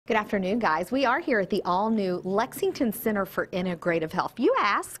Good afternoon, guys. We are here at the all-new Lexington Center for Integrative Health. You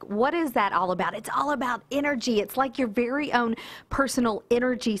ask, what is that all about? It's all about energy. It's like your very own personal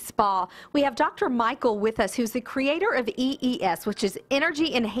energy spa. We have Dr. Michael with us, who's the creator of EES, which is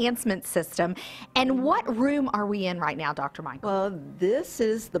Energy Enhancement System. And what room are we in right now, Dr. Michael? Well, this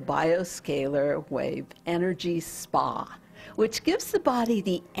is the Bioscalar Wave Energy Spa, which gives the body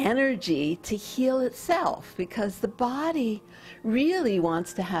the energy to heal itself, because the body really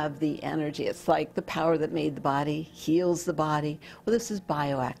wants to have the energy. It's like the power that made the body heals the body. Well, this is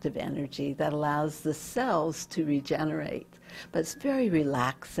bioactive energy that allows the cells to regenerate, but it's very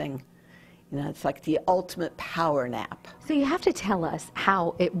relaxing. You know, it's like the ultimate power nap. So you have to tell us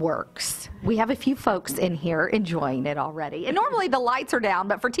how it works. We have a few folks in here enjoying it already. And normally the lights are down,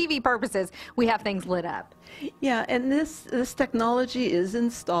 but for TV purposes, we have things lit up. Yeah, and this technology is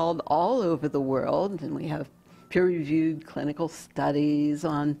installed all over the world, and we have peer-reviewed clinical studies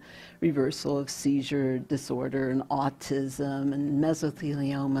on reversal of seizure disorder and autism and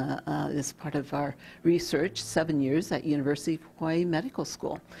mesothelioma is part of our research, 7 years at University of Hawaii Medical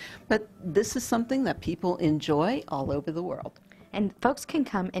School. But this is something that people enjoy all over the world. And folks can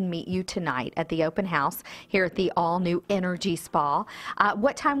come and meet you tonight at the open house here at the all-new Energy Spa.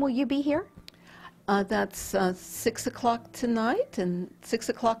 What time will you be here? That's 6 o'clock tonight and 6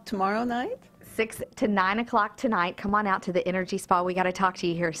 o'clock tomorrow night. 6 to 9 o'clock tonight. Come on out to the Energy Spa. We got to talk to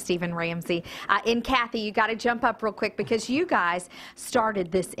you here, Stephen Ramsey. And Kathy, you got to jump up real quick because you guys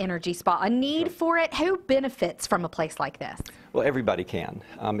started this Energy Spa. A need for it. Who benefits from a place like this? Well, everybody can.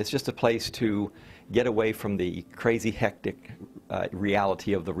 It's just a place to get away from the crazy, hectic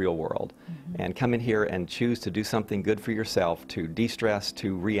reality of the real world and come in here and choose to do something good for yourself, to de-stress,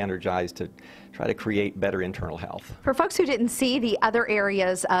 to re-energize, to try to create better internal health. For folks who didn't see the other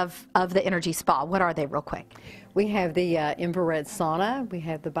areas of the Energy Spa, what are they real quick? We have the infrared sauna, we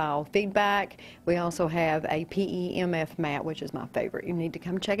have the biofeedback, we also have a PEMF mat, which is my favorite. You need to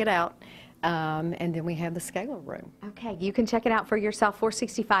come check it out. And then we have the scalar room. Okay, you can check it out for yourself,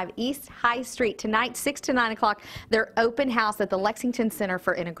 465 East High Street tonight, 6 to 9 o'clock. Their open house at the Lexington Center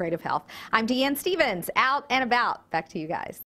for Integrative Health. I'm Deanne Stevens, out and about. Back to you guys.